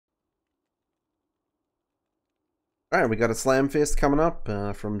Alright, we got a Slamfest coming up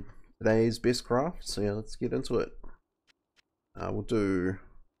from today's best craft, so yeah, let's get into it. We'll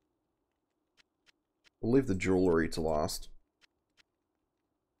leave the jewelry to last.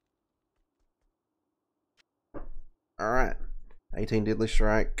 Alright, 18 Deadly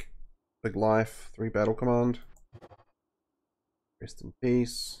Strike, Big Life, 3 Battle Command, Rest in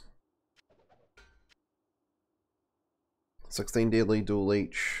Peace, 16 Deadly, Dual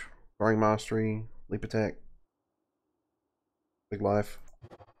Leech, Throwing Mastery, Leap Attack, Big Life,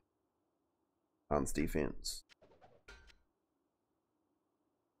 Enhanced Defense.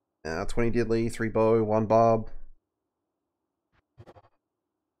 20 Deadly, 3 Bow, 1 Barb,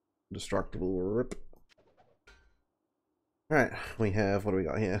 Destructible Rip. Alright, we have, what do we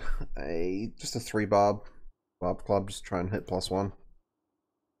got here? Just a 3 Barb Club, just try and hit +1.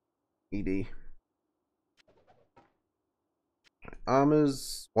 ED.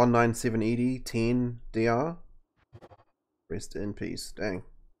 Armors, 197 ED, 10 DR. Rest in peace, dang.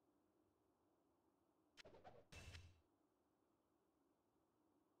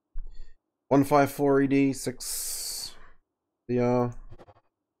 $154 ED, 6 DR.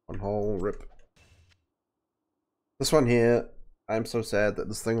 1 hole, rip. This one here, I'm so sad that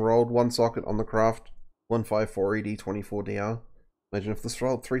this thing rolled 1 socket on the craft. 154 ED, 24 DR. Imagine if this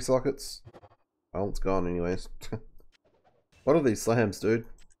rolled 3 sockets. Well, it's gone anyways. What are these slams, dude?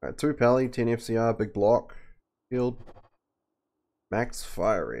 2 Pally, 10 FCR, big block, shield, max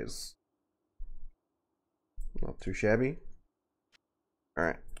fire res. Not too shabby.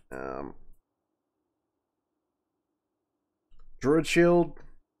 Alright. Druid shield,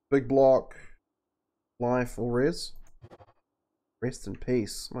 big block, life, full res. Rest in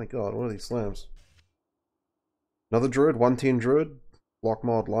peace. My god, what are these slams? Another druid, 110 druid, block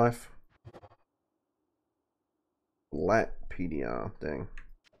mod, life. Lat PDR, dang.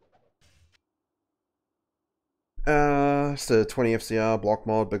 It's a 20 FCR, block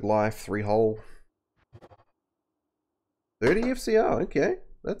mod, big life, 3 hole. 30 FCR, okay.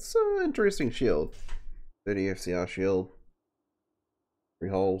 That's an interesting shield. 30 FCR shield. 3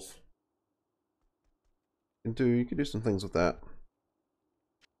 holes. You can do some things with that.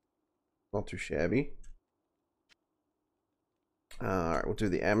 Not too shabby. Alright, we'll do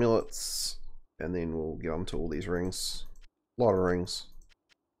the amulets. And then we'll get onto all these rings. A lot of rings.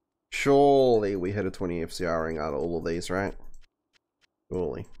 Surely we hit a 20 FCR ring out of all of these, right?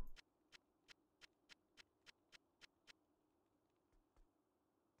 Surely.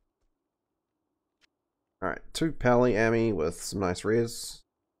 Alright, 2 Pally Ammy with some nice res.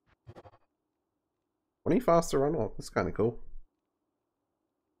 20 faster run off, that's kind of cool.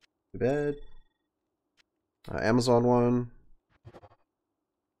 Too bad. Amazon one.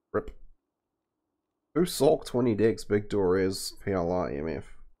 Rip. 2 Sulk 20 decks, big door res, PLR MF.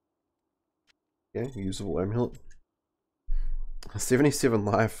 Okay, usable amulet. 77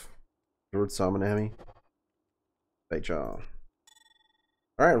 life. Druid Summon Ammy. HR.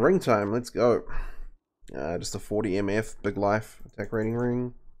 Alright, ring time, let's go. Just a 40 MF, big life, attack rating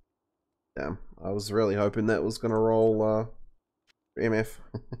ring. Damn, I was really hoping that was gonna roll MF.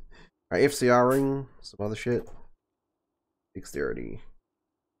 Alright, FCR ring, some other shit. Dexterity.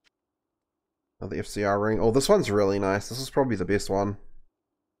 Another FCR ring. Oh, this one's really nice. This is probably the best one.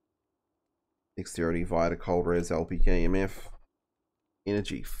 Dexterity, Vita, Cold Res, LPK, MF.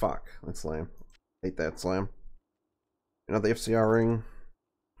 Energy, fuck. That's lame. Hate that slam. Another FCR ring.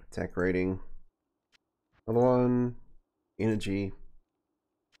 Attack rating. Another one. Energy.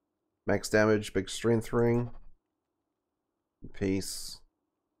 Max damage, big strength ring. Peace.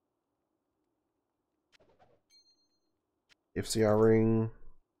 FCR ring.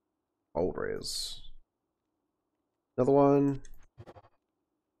 Old res. Another one.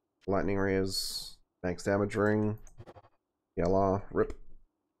 Lightning res. Max damage ring. Yellow. Rip.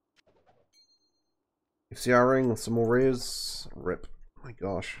 FCR ring with some more res. Rip. Oh my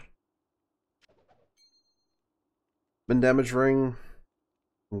gosh. Min damage ring.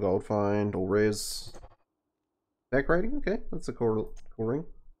 Gold find. All res. Attack rating? Okay, that's a cool ring.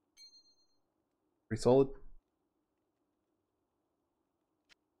 Pretty solid.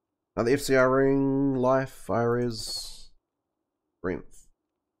 Another FCR ring, life, fire res, strength.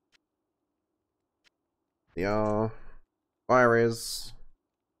 DR, fire res,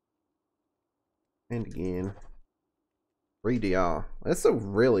 and again. 3 DR. That's a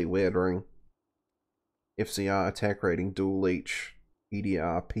really weird ring. FCR, attack rating, dual leech,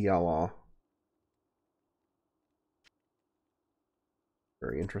 EDR, PLR.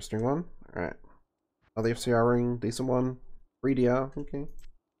 Very interesting one. Alright. Another FCR ring, decent one. 3 DR, okay.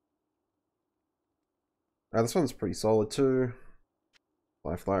 This one's pretty solid too.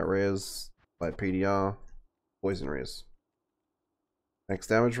 Life light res, light PDR. Poison res. Max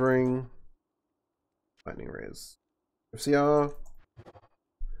damage ring. Lightning res. FCR.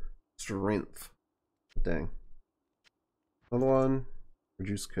 Strength. Dang. Another one.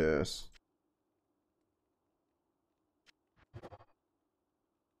 Reduce curse.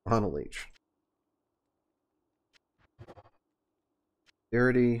 Mana leech.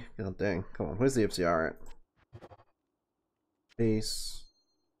 Purity. God dang. Come on. Where's the FCR at? Peace.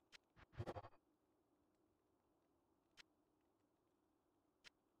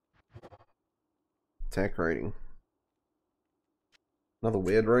 Attack rating. Another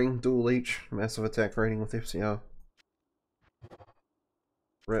weird ring. Dual leech. Massive attack rating with FCR.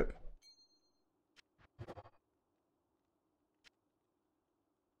 Rip.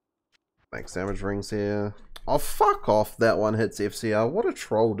 Max damage rings here. Oh, fuck off. That one hits FCR. What a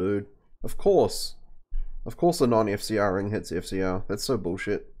troll, dude. Of course. Of course a non-FCR ring hits FCR. That's so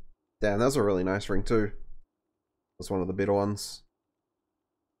bullshit. Damn, that was a really nice ring too. That's one of the better ones.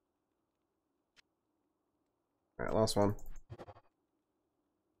 Alright, last one.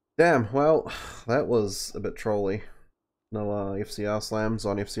 Damn, well, that was a bit trolly. No FCR slams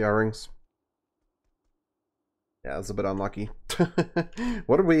on FCR rings. Yeah, that's a bit unlucky.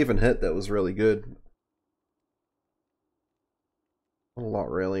 What did we even hit that was really good? Not a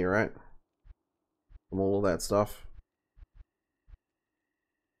lot really, right? From all of that stuff.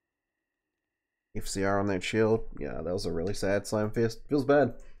 FCR on that shield. Yeah, that was a really sad Slamfest. Feels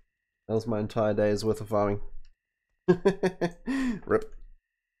bad. That was my entire day's worth of farming. Rip.